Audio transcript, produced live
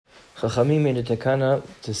Chachamim made a takana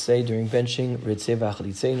to say during benching, Ritzei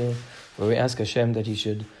v'achalitzenu, where we ask Hashem that He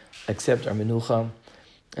should accept our menucha,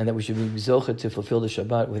 and that we should be zochet to fulfill the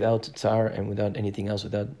Shabbat without tsar and without anything else,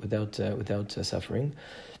 without suffering.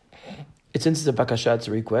 Since it's a bakasha, it's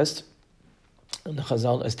a request, and the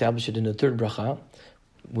Chazal established it in the third bracha,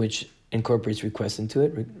 which incorporates requests into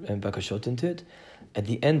it and bakashot into it. At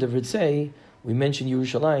the end of Ritzei, we mention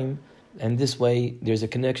Yerushalayim, and this way there's a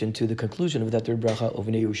connection to the conclusion of that third bracha of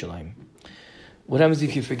Yerushalayim. What happens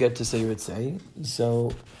if you forget to say Ritzei?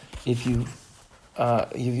 So, if you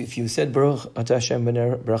said Baruch Atah Hashem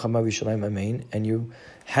B'nei Bracha Yerushalayim Amen, and you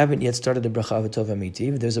haven't yet started the bracha V'tov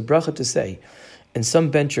Amitiv, there's a bracha to say. In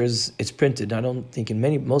some benchers, it's printed. I don't think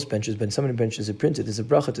in most benches, but in some of the benches it's printed. There's a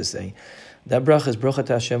bracha to say. That bracha is Baruch Atah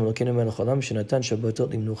Hashem Elokeinu Melech Haolam Shenatan Shabbatot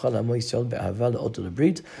Limnucha L'Amo Yisrael Be'ahava L'Oto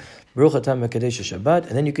L'Brit Baruch Atah Mekadesh Shabbat,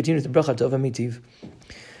 and then you continue with the bracha Tov Amitiv.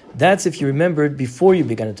 That's if you remembered before you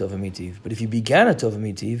began a Tov Amitiv. But if you began a Tov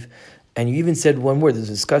Amitiv, and you even said one word, there's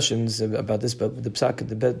discussions about this, but the best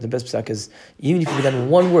psak is, even if you began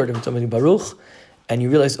one word of Tov Amitiv Baruch, and you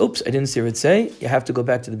realize, oops, I didn't say Ritzei, you have to go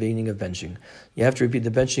back to the beginning of benching. You have to repeat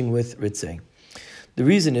the benching with Ritzei. The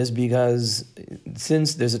reason is because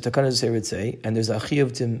since there's a takana to say Ritzei, and there's a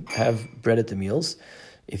chiyuv to have bread at the meals,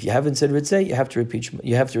 if you haven't said Ritzei, you have to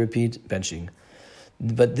repeat benching.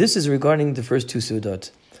 But this is regarding the first two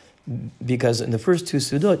sudot, because in the first two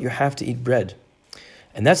sudot, you have to eat bread.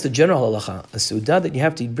 And that's the general halacha, a sudah that you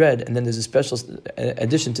have to eat bread, and then there's a special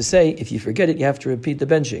addition to say, if you forget it, you have to repeat the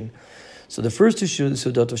benching. So the first two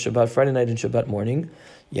sudot of Shabbat, Friday night and Shabbat morning,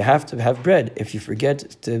 you have to have bread. If you forget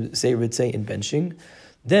to say Ritzei in benching,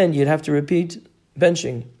 then you'd have to repeat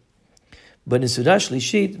benching. But in Sudah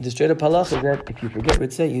Shlishit, the straight up halacha is that if you forget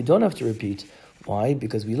Ritzei, you don't have to repeat. Why?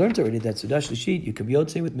 Because we learned already that Sudah Shlishit, you can be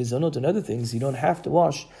yotzei with mizonot and other things, you don't have to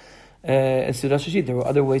wash. And Sudah Shlishit, there were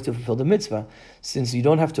other ways to fulfill the mitzvah. Since you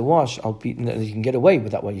don't have to wash, you can get away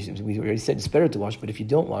with that. We already said it's better to wash, but if you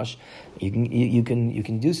don't wash, you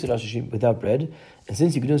can do Sudah Shlishit without bread. And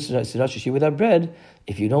since you can do Sudah Shlishit without bread,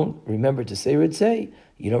 if you don't remember to say Ritzei,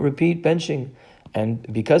 you don't repeat benching. And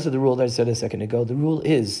because of the rule that I said a second ago, the rule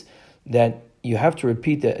is that you have to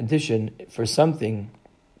repeat the addition for something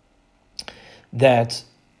that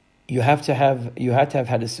you have to have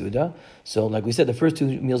had a Suda. So, like we said, the first two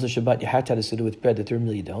meals of Shabbat, you have to have a Suda with bread. The third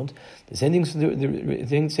meal, you don't. The same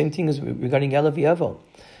thing is regarding Yalav Yavo.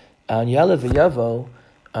 On Yalav Yavo,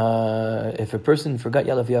 if a person forgot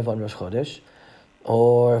Yalav Yavo on Rosh Chodesh,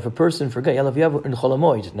 or if a person forgot Yalav Yavo in Chol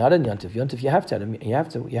HaMoed, not in Yontif. Yontif,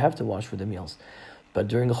 you have to wash for the meals. But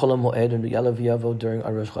during the Chol HaMoed and the Yalav Yavo during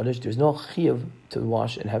Rosh Chodesh, there's no chiyuv to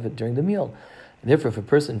wash and have it during the meal. And therefore, if a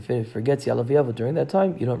person forgets Yalav Yavo during that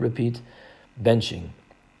time, you don't repeat benching.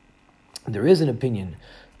 There is an opinion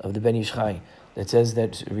of the Ben Ish Chai that says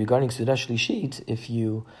that regarding Sudah Shlishit, if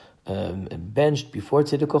you benched before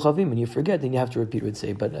Tzedek Kochavim and you forget, then you have to repeat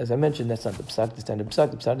Ritzei. But as I mentioned, that's not the psak. The standard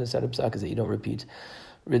psak. The standard psak is that you don't repeat.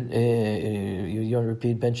 You don't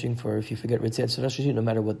repeat benching for if you forget Ritzei at Sudah Shlishit, no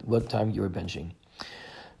matter what time you were benching.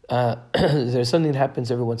 There's something that happens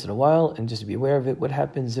every once in a while, and just to be aware of it, what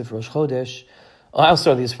happens if Rosh Chodesh... I'll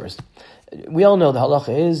start this first. We all know the halacha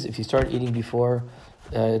is, if you start eating before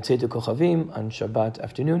Tzedek Kochavim on Shabbat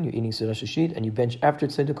afternoon, you're eating Sudah Shlishit, and you bench after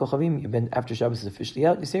Tzedek Kochavim, you bench after Shabbos is officially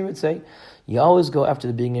out, you say Ritzei, you always go after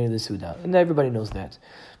the beginning of the Sudah, and everybody knows that.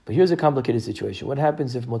 But here's a complicated situation. What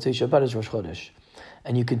happens if Motzei Shabbat is Rosh Chodesh,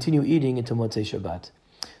 and you continue eating until Motzei Shabbat?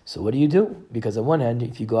 So what do you do? Because on one hand,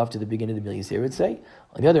 if you go after the beginning of the meal, you say Ritzei.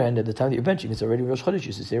 On the other hand, at the time that you're benching, it's already Rosh Chodesh,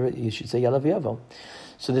 you should say Yalav Yavo.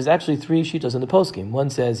 So there's actually three shitas in the poskim. One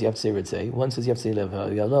says you have to say Ritzei, one says you have to say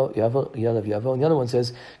Yalav Yavo, and the other one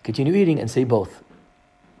says continue eating and say both.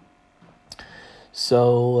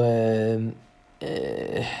 So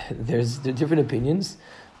there's different opinions.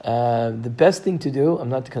 The best thing to do, I'm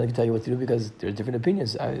not going to tell you what to do because there are different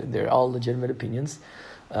opinions. They're all legitimate opinions.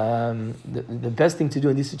 The best thing to do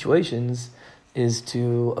in these situations is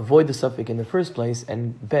to avoid the suffix in the first place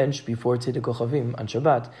and bench before Tzedek Kochavim on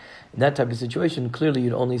Shabbat. In that type of situation, clearly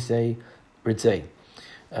you'd only say Ritzei.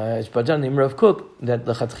 It's Bajan Imrav Cook that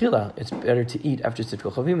L'chatchila, it's better to eat after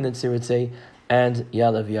Tzedek Kochavim and then say Ritzei and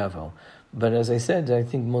Yalav Yavo. But as I said, I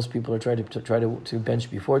think most people are trying to bench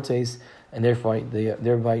before Tzeis, and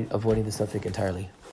thereby avoiding the suffix entirely.